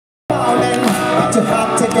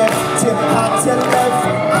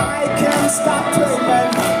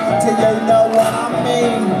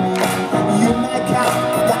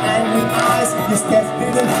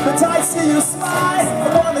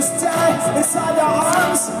inside your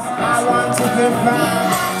arms. I want to be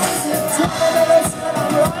found. Tell me the rest when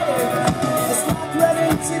I'm riding. It's not ready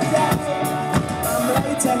today. I'm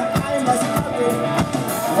late and I must hurry.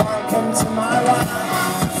 Welcome to my life.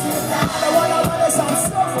 The one I want is I'm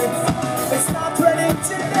sorry. It's not ready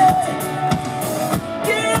today.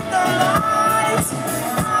 Give the light.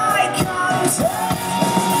 I can't take.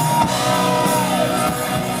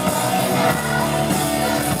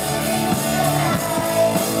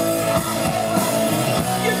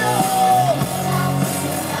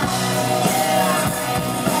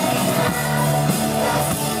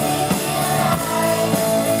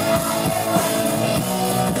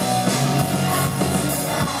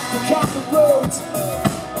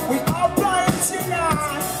 We are blind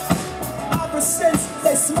tonight. Ever since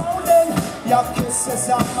this morning, your kisses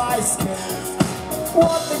on my skin.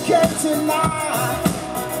 What they came tonight.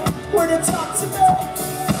 When you talk to me,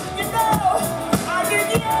 you know I need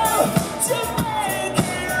you to make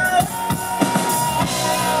it right.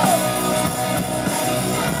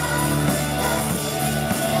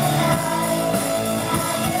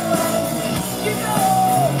 You know.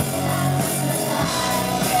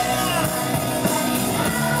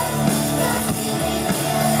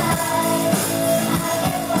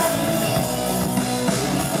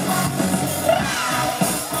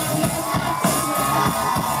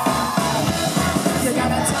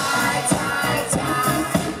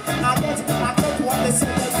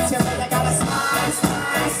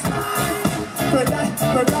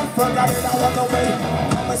 Forgot it, I walk away.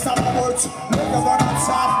 Always on my words, make the run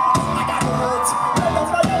outside. I got the words, never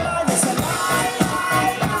for your mind, it's a lie.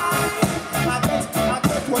 I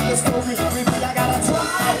get what the story